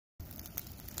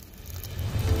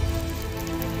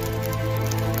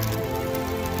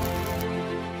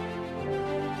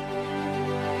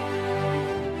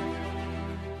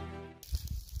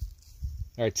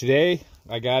All right, today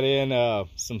I got in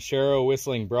some Sharrow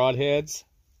whistling broadheads.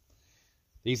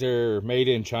 These are made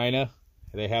in China.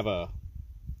 They have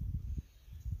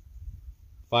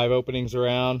 5 openings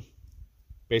around,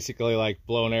 basically like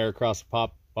blowing air across a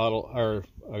pop bottle or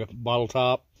a bottle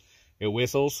top. It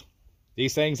whistles.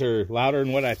 These things are louder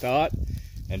than what I thought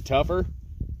and tougher.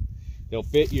 They'll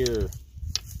fit your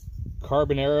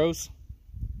carbon arrows,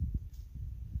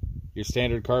 your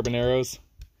standard carbon arrows.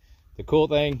 The cool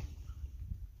thing,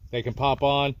 they can pop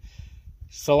on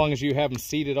so long as you have them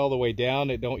seated all the way down.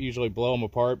 It don't usually blow them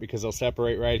apart because they'll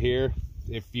separate right here.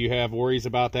 If you have worries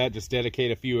about that, just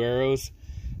dedicate a few arrows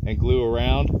and glue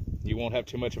around. You won't have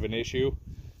too much of an issue.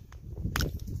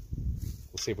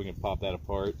 We'll see if we can pop that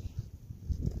apart.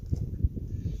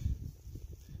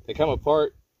 They come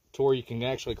apart to where you can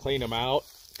actually clean them out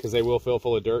because they will fill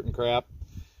full of dirt and crap.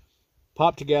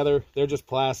 Pop together. They're just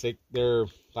plastic. They're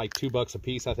like $2 a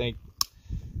piece, I think.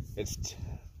 It's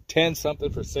 10 something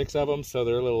for 6 of them, so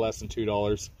they're a little less than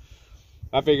 $2.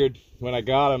 I figured when I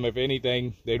got them, if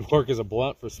anything, they'd work as a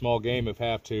blunt for small game if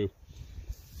have to.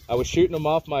 I was shooting them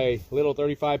off my little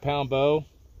 35-pound bow,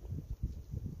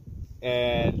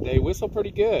 and they whistle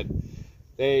pretty good.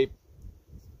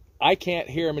 I can't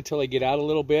hear them until they get out a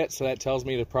little bit, so that tells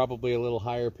me they're probably a little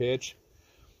higher pitch.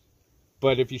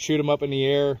 But if you shoot them up in the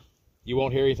air, you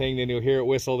won't hear anything, then you'll hear it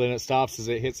whistle, then it stops as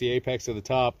it hits the apex of the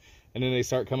top, and then they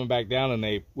start coming back down, and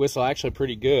they whistle actually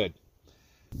pretty good.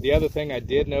 The other thing I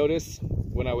did notice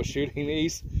when I was shooting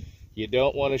these, you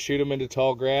don't want to shoot them into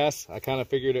tall grass. I kind of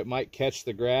figured it might catch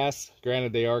the grass.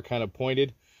 Granted, they are kind of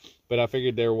pointed, but I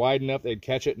figured they're wide enough they'd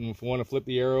catch it, and if you want to flip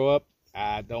the arrow up,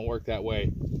 it don't work that way.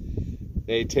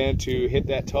 They tend to hit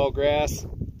that tall grass,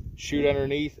 shoot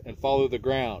underneath, and follow the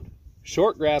ground.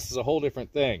 Short grass is a whole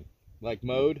different thing. Like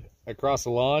mowed across the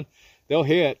lawn, they'll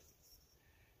hit,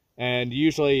 and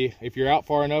usually if you're out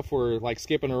far enough for like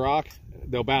skipping a rock,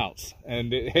 they'll bounce.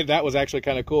 And that was actually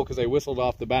kind of cool because they whistled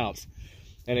off the bounce,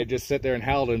 and it just sat there and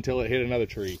howled until it hit another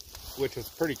tree, which is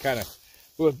pretty kind of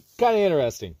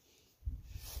interesting.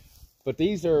 But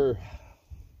these are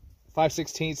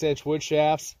 5/16 inch wood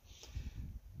shafts.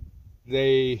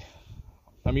 I'm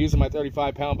using my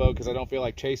 35-pound bow because I don't feel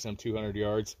like chasing them 200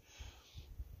 yards.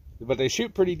 But they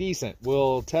shoot pretty decent.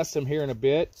 We'll test them here in a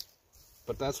bit,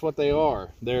 but that's what they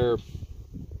are. They're,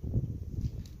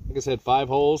 like I said, 5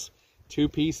 holes, 2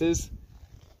 pieces.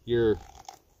 The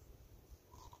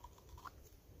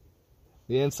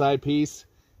inside piece,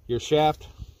 your shaft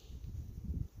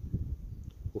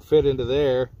will fit into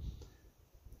there.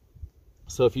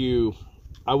 So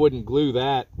I wouldn't glue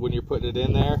that when you're putting it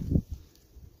in there.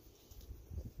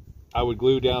 I would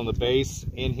glue down the base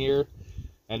in here,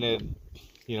 and then,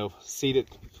 seat it,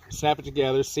 snap it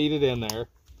together, seat it in there,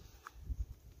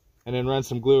 and then run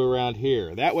some glue around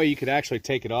here. That way you could actually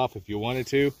take it off if you wanted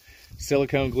to.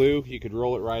 Silicone glue, you could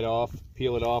roll it right off,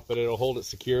 peel it off, but it'll hold it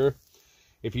secure.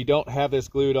 If you don't have this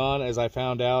glued on, as I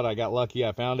found out, I got lucky,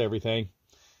 I found everything,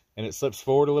 and it slips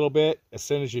forward a little bit. As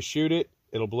soon as you shoot it,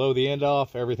 it'll blow the end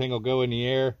off, everything will go in the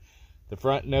air. The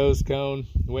front nose cone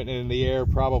went in the air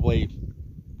probably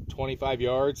 25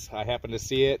 yards. I happened to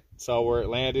see it, saw where it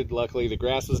landed. Luckily the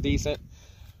grass was decent,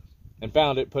 and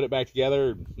found it, put it back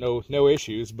together. No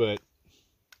issues, but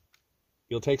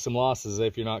you'll take some losses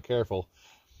if you're not careful.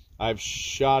 I've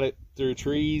shot it through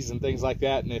trees and things like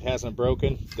that, and it hasn't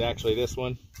broken. Actually, this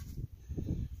one.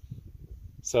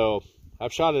 So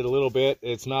I've shot it a little bit.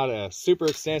 It's not a super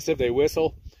extensive. They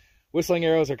whistle. Whistling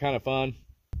arrows are kind of fun.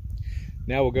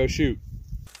 Now we'll go shoot.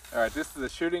 All right, this is the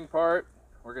shooting part.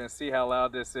 We're going to see how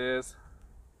loud this is.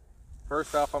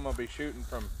 First off, I'm going to be shooting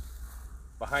from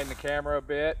behind the camera a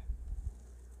bit.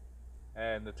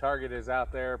 And the target is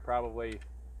out there probably,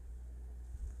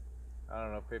 I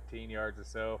don't know, 15 yards or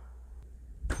so.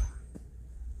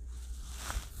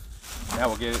 Now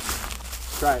we'll get it,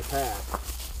 try it past.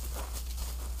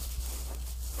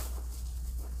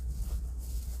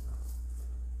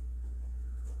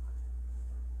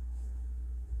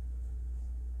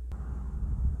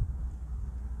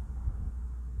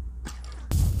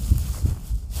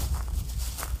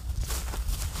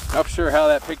 Not sure how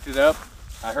that picked it up.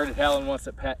 I heard it howling once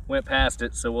it went past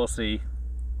it, so we'll see.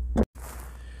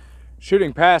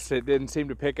 Shooting past it didn't seem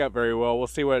to pick up very well. We'll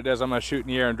see what it does. I'm going to shoot in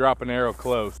the air and drop an arrow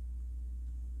close.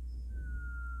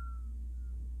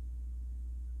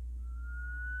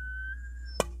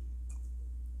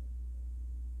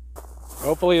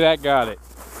 Hopefully that got it.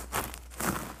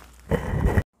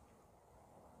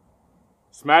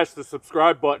 Smash the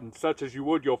subscribe button, such as you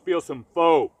would, you'll feel some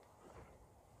foe.